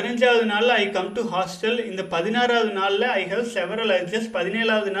 அடுத்தது 15வது நாளில் ஐ கம் டு ஹாஸ்டல். இந்த 16வது நாளில் ஐ ஹவ் செவரல் அர்ஜஸ்ட்.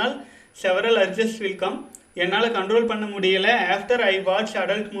 17வது நாள் செவரல் அர்ஜஸ்ட் வில் கம். என்னால் கண்ட்ரோல் பண்ண முடியலை. After I watch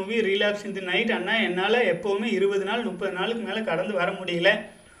adult movie relax in the night. அண்ணா என்னால் எப்போவுமே 20 நாள் 30 நாளுக்கு மேலே கடந்து வர முடியல.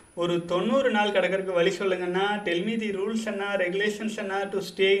 ஒரு 90 நாள் கிடக்கிறதுக்கு வழி சொல்லுங்கண்ணா. Tell me the rules Anna, regulations Anna to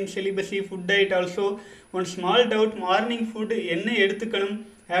stay in celibacy. Food diet also. One small doubt, morning food என்ன எடுத்துக்கணும்,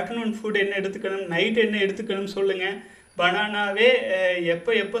 ஆஃப்டர்நூன் ஃபுட் என்ன எடுத்துக்கணும், நைட் என்ன எடுத்துக்கணும் சொல்லுங்கள். பனானாவே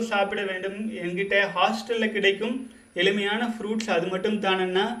எப்போ சாப்பிட வேண்டும்? என்கிட்ட ஹாஸ்டலில் கிடைக்கும் எளிமையான ஃப்ரூட்ஸ் அது மட்டும்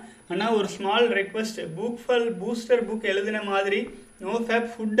தானண்ணா. அண்ணா ஒரு ஸ்மால் ரெக்வஸ்ட், பூஸ்டர் புக் எழுதின மாதிரி NoFap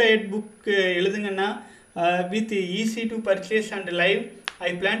food diet book எழுதுங்கண்ணா. With easy to purchase and live. I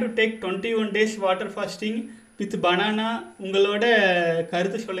plan to take 21 days water fasting with banana. உங்களோட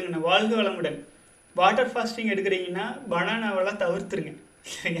கருத்து சொல்லுங்கண்ணா. வாழ்க வளமுடன். வாட்டர் ஃபாஸ்டிங் எடுக்கிறீங்கன்னா பனானாவெல்லாம் தவிர்த்துருங்க.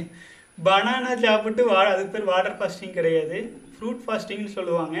 சரிங்க? பனானா சாப்பிட்டு அதுக்கு பேர் வாட்டர் ஃபாஸ்டிங் கிடையாது, ஃப்ரூட் ஃபாஸ்டிங்னு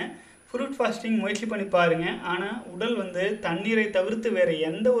சொல்லுவாங்க. ஃப்ரூட் ஃபாஸ்டிங் முயற்சி பண்ணி பாருங்கள். ஆனால் உடல் வந்து தண்ணீரை தவிர்த்து வேறு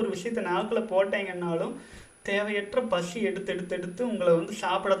எந்த ஒரு விஷயத்தை நாக்கில் போட்டீங்கன்னாலும் தேவையற்ற பசி எடுத்து உங்களை வந்து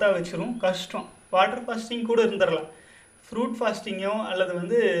சாப்பிட தான் வச்சிரும். கஷ்டம். வாட்டர் ஃபாஸ்டிங் கூட இருந்துடலாம். ஃப்ரூட் ஃபாஸ்டிங்கோ அல்லது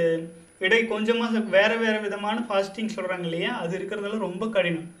வந்து கொஞ்சமாக வேறு விதமான ஃபாஸ்டிங் சொல்கிறாங்க இல்லையா, அது இருக்கிறதெல்லாம் ரொம்ப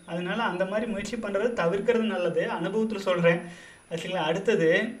கடினம். அதனால் அந்த மாதிரி முயற்சி பண்ணுறது தவிர்க்கிறது நல்லது. அனுபவத்தில் சொல்கிறேன். ஆச்சுங்களா? அடுத்தது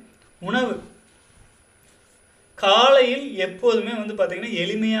உணவு. காலையில் எப்போதுமே வந்து பார்த்திங்கன்னா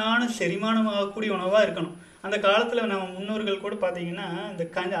எளிமையான செரிமானமாகக்கூடிய உணவாக இருக்கணும். அந்த காலத்தில் நம்ம முன்னோர்கள் கூட பார்த்திங்கன்னா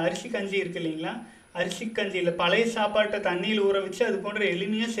இந்த அரிசி கஞ்சி இருக்குது இல்லைங்களா, அரிசி கஞ்சியில் பழைய சாப்பாட்டை தண்ணியில் ஊற வச்சு அது போன்ற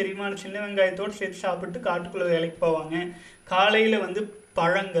எளிமையாக செரிமான சின்ன வெங்காயத்தோடு சேர்த்து சாப்பிட்டு காட்டுக்குள்ளே வேலைக்கு போவாங்க. காலையில் வந்து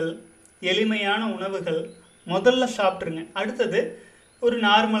பழங்கள், எளிமையான உணவுகள் முதல்ல சாப்பிட்ருங்க. அடுத்தது ஒரு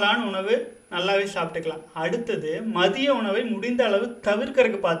நார்மலான உணவு நல்லாவே சாப்பிட்டுக்கலாம். அடுத்தது மதிய உணவை முடிந்த அளவு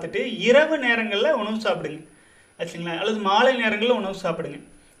தவிர்க்கறதுக்கு பார்த்துட்டு இரவு நேரங்களில் உணவு சாப்பிடுங்க. ஆச்சுங்களா? அல்லது மாலை நேரங்களில் உணவு சாப்பிடுங்க.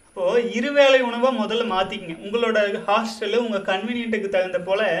 அப்போது இருவேளை உணவாக முதல்ல மாற்றிக்கிங்க. உங்களோட ஹாஸ்டலு உங்கள் கன்வீனியன்ட்டுக்கு தகுந்த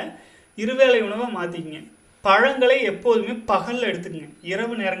போல் இருவேளை உணவாக மாற்றிக்கிங்க. பழங்களை எப்போதுமே பகலில் எடுத்துக்கங்க,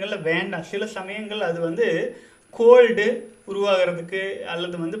 இரவு நேரங்களில் வேண்டாம். சில சமயங்கள் அது வந்து கோல்டு உருவாகிறதுக்கு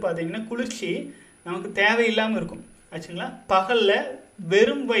அல்லது வந்து பார்த்திங்கன்னா குளிர்ச்சி நமக்கு தேவையில்லாமல் இருக்கும். ஆச்சுங்களா? பகலில்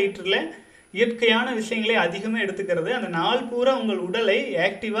வெறும் வயிற்றில் இயற்கையான விஷயங்களை அதிகமாக எடுத்துக்கிறது அந்த நாள் பூரா உங்கள் உடலை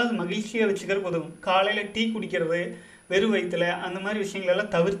ஆக்டிவாக மகிழ்ச்சியாக வச்சுக்கிறதுக்கு உதவும். காலையில் டீ குடிக்கிறது வெறும் வயிற்றில் அந்த மாதிரி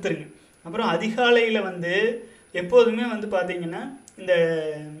விஷயங்களெல்லாம் தவிர்த்துருங்க. அப்புறம் அதிகாலையில் வந்து எப்போதுமே வந்து பார்த்திங்கன்னா இந்த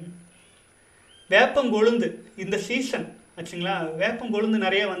வேப்பங்கொழுந்து, இந்த சீசன் ஆச்சுங்களா, வேப்பங்கொழுந்து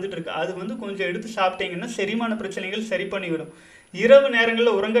நிறையா வந்துட்டுருக்கு. அது வந்து கொஞ்சம் எடுத்து சாப்பிட்டீங்கன்னா செரிமான பிரச்சனைகள் சரி பண்ணிவிடும். இரவு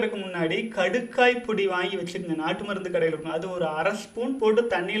நேரங்களில் உறங்கறதுக்கு முன்னாடி கடுக்காய் பொடி வாங்கி வச்சுருங்க. நாட்டு மருந்து கடையில் இருக்கும். அது ஒரு அரை ஸ்பூன் போட்டு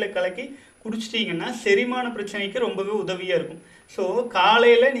தண்ணியில் கலக்கி குடிச்சிட்டிங்கன்னா செரிமான பிரச்சனைக்கு ரொம்பவே உதவியாக இருக்கும். ஸோ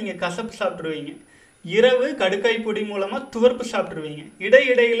காலையில் நீங்கள் கசப்பு சாப்பிட்ருவீங்க, இரவு கடுக்காய் பொடி மூலமாக துவர்ப்பு சாப்பிட்ருவீங்க.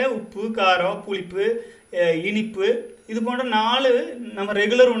 இடையிடையில் உப்பு, காரம், புளிப்பு, இனிப்பு இது போன்ற 4 நம்ம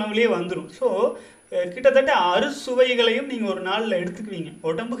ரெகுலர் உணவுலேயே வந்துடும். ஸோ கிட்டத்தட்ட அறுசுவைகளையும் நீங்கள் ஒரு நாளில் எடுத்துக்குவீங்க.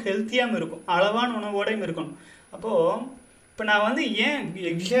 உடம்பு ஹெல்த்தியாகவும் இருக்கும், அளவான உணவோடையும் இருக்கணும். அப்போது இப்போ நான் வந்து ஏன்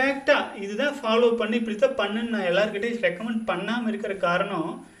எக்ஸாக்டாக இதுதான் ஃபாலோ பண்ணி இப்படித்தான் பண்ணுன்னு நான் எல்லாருக்கிட்டையும் ரெக்கமெண்ட் பண்ணாமல் இருக்கிற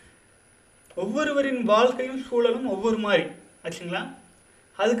காரணம், ஒவ்வொருவரின் வாழ்க்கையும் சூழலும் ஒவ்வொரு மாதிரி ஆச்சுங்களா.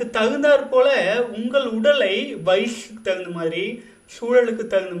 அதுக்கு தகுந்தாற் போல் உங்கள் உடலை வயசுக்கு தகுந்த மாதிரி, சூழலுக்கு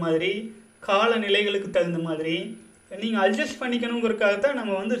தகுந்த மாதிரி, காலநிலைகளுக்கு தகுந்த மாதிரி நீங்கள் அட்ஜஸ்ட் பண்ணிக்கணுங்கிறதுக்காகத்தான்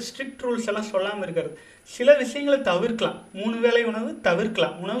நம்ம வந்து ஸ்ட்ரிக்ட் ரூல்ஸ் எல்லாம் சொல்லாமல் இருக்கிறது. சில விஷயங்களை தவிர்க்கலாம். 3 வேளை உணவு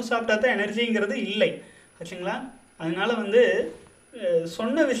தவிர்க்கலாம். உணவு சாப்பிட்டா தான் எனர்ஜிங்கிறது இல்லை ஆச்சுங்களா. அதனால் வந்து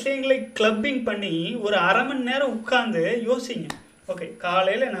சொன்ன விஷயங்களை கிளப்பிங் பண்ணி ஒரு அரை மணி நேரம் உட்காந்து யோசிங்க. ஓகே,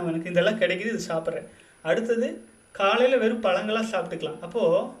 காலையில் நான் எனக்கு இதெல்லாம் கிடைக்கிது, இது சாப்பிட்றேன். அடுத்தது காலையில் வெறும் பழங்களாக சாப்பிட்டுக்கலாம்.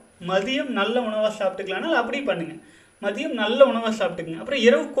 அப்போது மதியம் நல்ல உணவாக சாப்பிட்டுக்கலாம்னால அப்படி பண்ணுங்கள். மதியம் நல்ல உணவாக சாப்பிட்டுக்குங்க. அப்புறம்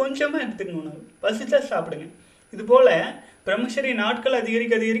இரவு கொஞ்சமாக எடுத்துக்கங்க உணவு, பசிச்சா சாப்பிடுங்க. இது போல் பிரம்மச்சரிய நாட்கள்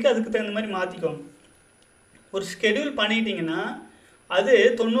அதிகரிக்க அதிகரிக்க அதுக்கு தகுந்த மாதிரி மாற்றிக்கோங்க. ஒரு ஸ்கெடியூல் பண்ணிட்டீங்கன்னா அது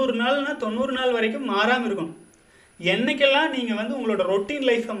 90 நாள்னா 90 நாள் வரைக்கும் மாறாமல் இருக்கணும். என்னைக்கெல்லாம் நீங்கள் வந்து உங்களோட ரொட்டீன்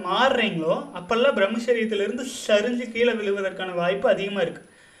லைஃப்பை மாறுறீங்களோ அப்போல்லாம் பிரம்மச்சரியத்திலேருந்து சரிஞ்சு கீழே விழுவதற்கான வாய்ப்பு அதிகமாக இருக்குது.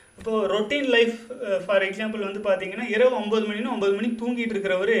 இப்போது ரொட்டீன் லைஃப் ஃபார் எக்ஸாம்பிள் வந்து பார்த்தீங்கன்னா இரவு 9 மணினா 9 மணிக்கு தூங்கிட்டு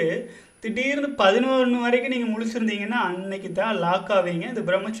இருக்கிறவர் திடீர்னு 11 வரைக்கும் நீங்கள் முழிச்சிருந்தீங்கன்னா அன்னைக்கு தான் லாக் ஆவீங்க. இந்த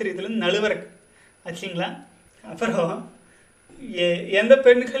பிரம்மச்சரியத்துலேருந்து நழுவறக்கு ஆச்சுங்களா? அப்புறம் எந்த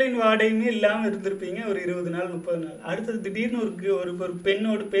பெண்களின் வாடையுமே இல்லாமல் இருந்திருப்பீங்க ஒரு 20 நாள் 30 நாள். அடுத்தது திடீர்னு ஒரு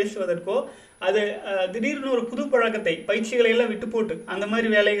பெண்ணோடு பேசுவதற்கோ அது திடீர்னு ஒரு புது பழக்கத்தை பயிற்சிகளை எல்லாம் விட்டு போட்டு அந்த மாதிரி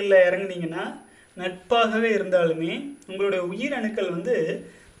வேலைகளில் இறங்குனீங்கன்னா நட்பாகவே இருந்தாலுமே உங்களுடைய உயிர் அணுக்கள் வந்து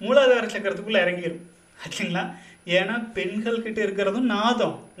மூலாதார சக்கரத்துக்குள்ளே இறங்கிடும் ஆச்சுங்களா? ஏன்னா பெண்கள் கிட்ட இருக்கிறதும்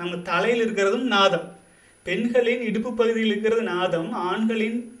நாதம், நம்ம தலையில் இருக்கிறதும் நாதம். பெண்களின் இடுப்பு பகுதியில் இருக்கிறது நாதம்,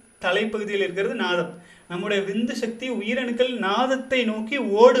 ஆண்களின் தலைப்பகுதியில் இருக்கிறது நாதம். நம்முடைய விந்து சக்தி உயிரணுக்கள் நாதத்தை நோக்கி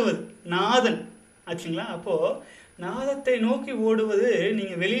ஓடுவது நாதன் ஆச்சுங்களா? அப்போது நாதத்தை நோக்கி ஓடுவது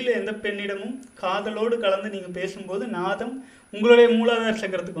நீங்கள் வெளியில் எந்த பெண்ணிடமும் காதலோடு கலந்து நீங்கள் பேசும்போது நாதம் உங்களுடைய மூலாதார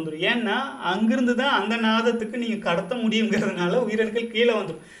சக்கரத்துக்கு வந்துடும். ஏன்னா அங்கிருந்து தான் அந்த நாதத்துக்கு நீங்கள் கடத்த முடியுங்கிறதுனால உயிரணுக்கள் கீழே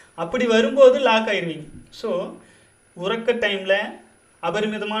வந்துடும். அப்படி வரும்போது லாக் ஆயிடுவீங்க. ஸோ உறக்க டைமில்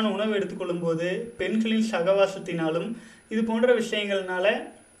அபரிமிதமான உணவு எடுத்துக்கொள்ளும் போது பெண்களின் சகவாசத்தினாலும் இது போன்ற விஷயங்கள்னால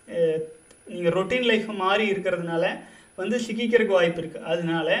நீங்கள் ரொட்டீன் லைஃப் மாறி இருக்கிறதுனால வந்து சிக்கிக்கிறதுக்கு வாய்ப்பு இருக்குது.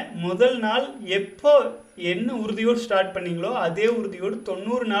 அதனால முதல் நாள் எப்போ என்ன உறுதியோடு ஸ்டார்ட் பண்ணீங்களோ அதே உறுதியோடு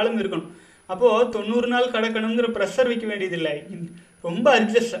 90 நாளும் இருக்கணும். அப்போது 90 நாள் கடக்கணுங்கிற ப்ரெஷர் வைக்க வேண்டியதில்லை. ரொம்ப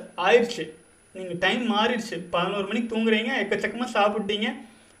அட்ஜஸ்ட் ஆயிடுச்சு, நீங்கள் டைம் மாறிடுச்சு, 11 மணிக்கு தூங்குறீங்க, எக்கச்சக்கமாக சாப்பிட்டீங்க,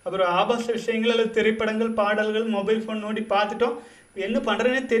 அப்புறம் ஆபாச விஷயங்கள் அல்லது திரைப்படங்கள் பாடல்கள் மொபைல் ஃபோன் நோண்டி பார்த்துட்டோம், என்ன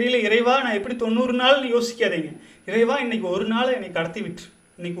பண்ணுறேன்னே தெரியல, இறைவா நான் எப்படி 90 நாள்னு யோசிக்காதீங்க. இறைவா இன்றைக்கி ஒரு நாள் என்னை கடத்தி விட்டுரு,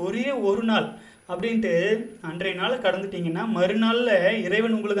 இன்றைக்கி ஒரே ஒரு நாள் அப்படின்ட்டு அன்றைய நாளை கடந்துட்டிங்கன்னா மறுநாளில்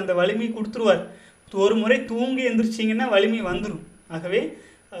இறைவன் உங்களுக்கு அந்த வலிமை கொடுத்துருவார். ஒரு முறை தூங்கி எந்திரிச்சிங்கன்னா வலிமை வந்துடும். ஆகவே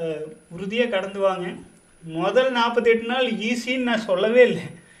உறுதியாக கடந்து வாங்க. முதல் 48 நாள் ஈஸின்னு நான் சொல்லவே இல்லை,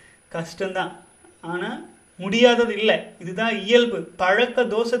 கஷ்டம்தான், ஆனால் முடியாதது இல்லை. இதுதான் இயல்பு. பழக்க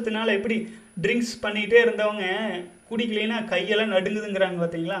தோஷத்தினால எப்படி ட்ரிங்க்ஸ் பண்ணிகிட்டே இருந்தவங்க குடிக்கலைன்னா கையெல்லாம் நடுங்குதுங்கிறாங்க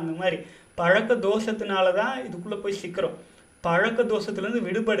பார்த்தீங்களா? அந்த மாதிரி பழக்க தோஷத்தினால தான் இதுக்குள்ளே போய் சிக்கிறோம். பழக்க தோஷத்துலேருந்து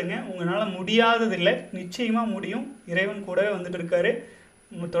விடுபடுங்க. உங்களால் முடியாததில்லை, நிச்சயமாக முடியும். இறைவன் கூடவே வந்துட்டு இருக்காரு.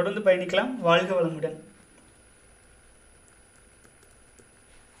 தொடர்ந்து பயணிக்கலாம். வாழ்க வளமுடன்.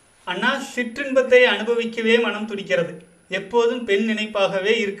 அண்ணா, சிற்றின்பத்தை அனுபவிக்கவே மனம் துடிக்கிறது, எப்போதும் பெண்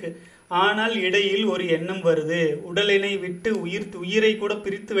நினைப்பாகவே இருக்கு. ஆனால் இடையில் ஒரு எண்ணம் வருது, உடலினை விட்டு உயிரை கூட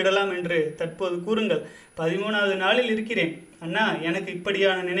பிரித்து விடலாம் என்று. தற்போது கூறுங்கள். 13வது நாளில் இருக்கிறேன் அண்ணா. எனக்கு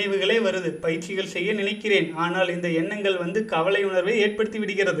இப்படியான நினைவுகளே வருது. பயிற்சிகள் செய்ய நினைக்கிறேன், ஆனால் இந்த எண்ணங்கள் வந்து கவலை உணர்வை ஏற்படுத்தி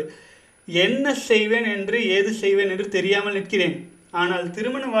விடுகிறது. என்ன செய்வேன் என்று ஏது செய்வேன் என்று தெரியாமல் நிற்கிறேன். ஆனால்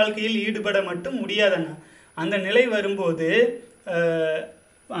திருமண வாழ்க்கையில் ஈடுபட மட்டும் முடியாதண்ணா. அந்த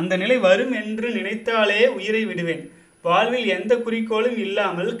நிலை வரும் என்று நினைத்தாலே உயிரை விடுவேன். வாழ்வில் எந்த குறிக்கோளும்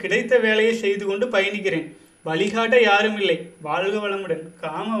இல்லாமல் கிடைத்த வேலையை செய்து கொண்டு பயணிக்கிறேன். வழிகாட்ட யாரும் இல்லை. வாழ்க வளமுடன்.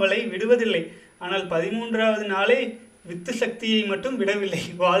 காமவலை விடுவதில்லை, ஆனால் 13வது நாளே வித்து சக்தியை மட்டும் விடவில்லை.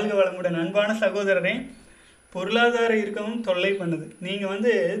 வாழ்க வளமுடன். அன்பான சகோதரரே, பொருளாதார இருக்கவும் தொல்லை பண்ணுது. நீங்கள்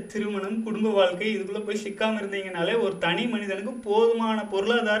வந்து திருமணம் குடும்ப வாழ்க்கை இதுக்குள்ளே போய் சிக்காமல் இருந்தீங்கனாலே ஒரு தனி மனிதனுக்கு போதுமான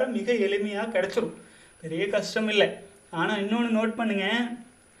பொருளாதாரம் மிக எளிமையாக கிடச்சிரும், பெரிய கஷ்டம் இல்லை. ஆனால் இன்னொன்று நோட் பண்ணுங்கள்,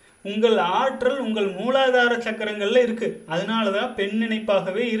 உங்கள் ஆற்றல் உங்கள் மூலாதார சக்கரங்களில் இருக்குது. அதனால தான் பெண்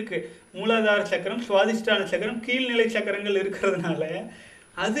நினைப்பாகவே இருக்குது. மூலாதார சக்கரம், சுவாதிஷ்டான சக்கரம், கீழ்நிலை சக்கரங்கள் இருக்கிறதுனால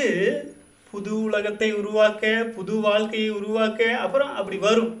அது புது உலகத்தை உருவாக்க, புது வாழ்க்கையை உருவாக்க அப்புறம் அப்படி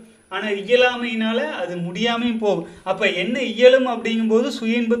வரும். ஆனால் இயலாமையினால் அது முடியாமையும் போகும். அப்போ என்ன இயலும் அப்படிங்கும்போது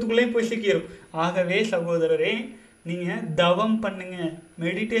சுய இன்பத்துக்குள்ளேயும் போய் சிக்கிடும். ஆகவே சகோதரரே, நீங்கள் தவம் பண்ணுங்கள்,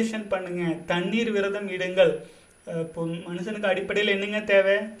 மெடிடேஷன் பண்ணுங்கள், தண்ணீர் விரதம் இடுங்கள். இப்போ மனுஷனுக்கு அடிப்படையில் என்னங்க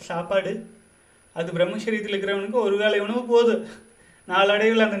தேவை? சாப்பாடு. அது பிரம்மச்சரியத்தில் இருக்கிறவனுக்கு ஒரு வேளை உணவு போதும்.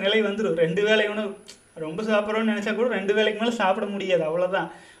 நாளடைவில் அந்த நிலை வந்துடும். 2 வேளை உணவு, ரொம்ப சாப்பிட்றோன்னு நினச்சா கூட 2 வேளைக்கு மேலே சாப்பிட முடியாது, அவ்வளோதான்.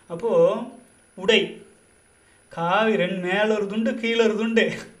 அப்போது உடை காவி 2 மேலே ஒரு துண்டு கீழே ஒரு துண்டு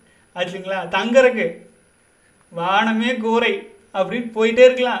ஆச்சுங்களா? தங்கறக்கு வானமே கூரை அப்படின்னு போயிட்டே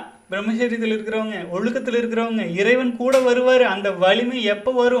இருக்கலாம். பிரம்மச்சரியத்தில் இருக்கிறவங்க, ஒழுக்கத்தில் இருக்கிறவங்க, இறைவன் கூட வருவார். அந்த வலிமை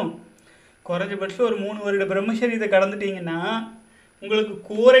எப்போ வரும்? குறைஞ்சபட்சம் ஒரு 3 வருட பிரம்மச்சரியத்தை கடந்துட்டிங்கன்னா உங்களுக்கு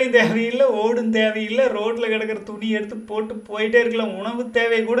கூரை தேவையில்லை, ஓடும் தேவையில்லை, ரோட்டில் கிடக்கிற துணி எடுத்து போட்டு போயிட்டே இருக்கலாம். உணவு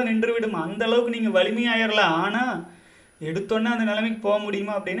தேவை கூட நின்று விடும். அந்த அளவுக்கு நீங்கள் வலிமையாயிடலாம். ஆனால் எடுத்தோன்னே அந்த நிலைமைக்கு போக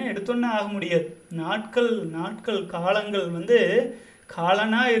முடியுமா அப்படின்னா எடுத்தோன்னே ஆக முடியாது. நாட்கள் காலங்கள் வந்து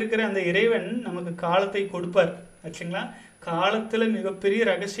காலனாக இருக்கிற அந்த இறைவன் நமக்கு காலத்தை கொடுப்பார். ஆச்சுங்களா. காலத்தில் மிகப்பெரிய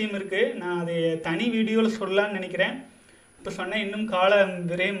ரகசியம் இருக்குது. நான் அதை தனி வீடியோவில் சொல்லலான்னு நினைக்கிறேன். இப்போ சொன்னேன், இன்னும் கால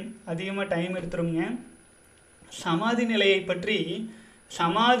விரயம் அதிகமாக டைம் எடுத்துருங்க. சமாதி நிலையை பற்றி,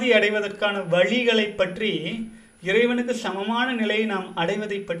 சமாதி அடைவதற்கான வழிகளை பற்றி, இறைவனுக்கு சமமான நிலையை நாம்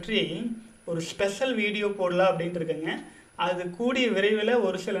அடைவதை பற்றி ஒரு ஸ்பெஷல் வீடியோ போடலாம் அப்படின்ட்டு இருக்கேங்க. அது கூடிய விரைவில்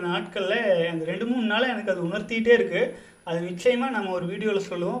ஒரு சில நாட்களில், அந்த 2-3 நாளாக எனக்கு அது உணர்த்திகிட்டே இருக்குது. அது நிச்சயமாக நம்ம ஒரு வீடியோவில்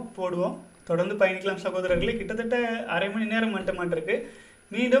சொல்லுவோம், போடுவோம். தொடர்ந்து பயணிக்கலாம் சகோதரர்களே. கிட்டத்தட்ட அரை மணி நேரம் மட்டுமாட்டிருக்கு.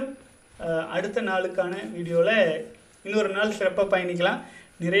 மீண்டும் அடுத்த நாளுக்கான வீடியோவில் இன்னொரு நாள் சிறப்பாக பயணிக்கலாம்.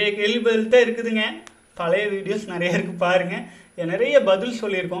 நிறைய கேள்வி பதில் தான் இருக்குதுங்க. பழைய வீடியோஸ் நிறையா இருக்குது பாருங்கள். நிறைய பதில்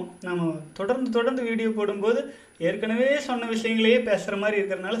சொல்லியிருக்கோம். நம்ம தொடர்ந்து வீடியோ போடும்போது ஏற்கனவே சொன்ன விஷயங்களையே பேசுகிற மாதிரி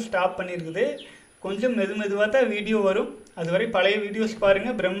இருக்கிறதுனால ஸ்டாப் பண்ணியிருக்குது. கொஞ்சம் மெதுவாக தான் வீடியோ வரும். அதுவரை பழைய வீடியோஸ்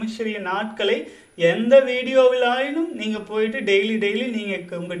பாருங்கள். பிரம்மச்சரிய நாட்களை எந்த வீடியோவிலாயினும் நீங்கள் போயிட்டு டெய்லி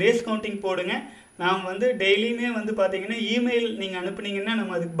நீங்கள் உங்கள் டேஸ் கவுண்டிங் போடுங்க. நாம் டெய்லியுமே பார்த்தீங்கன்னா இமெயில் நீங்கள் அனுப்புனீங்கன்னா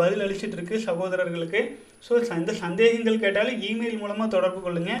நம்ம அதுக்கு பதில் அளிச்சிட்ருக்கு சகோதரர்களுக்கு. ஸோ எந்த சந்தேகங்கள் கேட்டாலும் இமெயில் மூலமாக தொடர்பு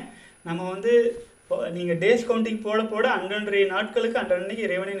கொள்ளுங்கள். நம்ம நீங்கள் டேஸ் கவுண்டிங் போட அன்றன்றைய நாட்களுக்கு அன்றன்னைக்கு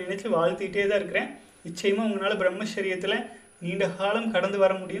இறைவனை நினைச்சு வாழ்த்திட்டே தான் இருக்கிறேன். நிச்சயமாக உங்களால் பிரம்மச்சரியத்தில் நீண்ட காலம் கடந்து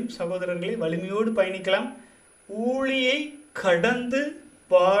வர முடியும் சகோதரர்களை. வலிமையோடு பயணிக்கலாம். ஊழியை கடந்து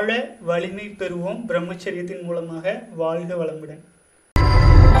வாழ வலிமை பெறுவோம் பிரம்மச்சரியத்தின் மூலமாக. வாழ்க வளமுடன்.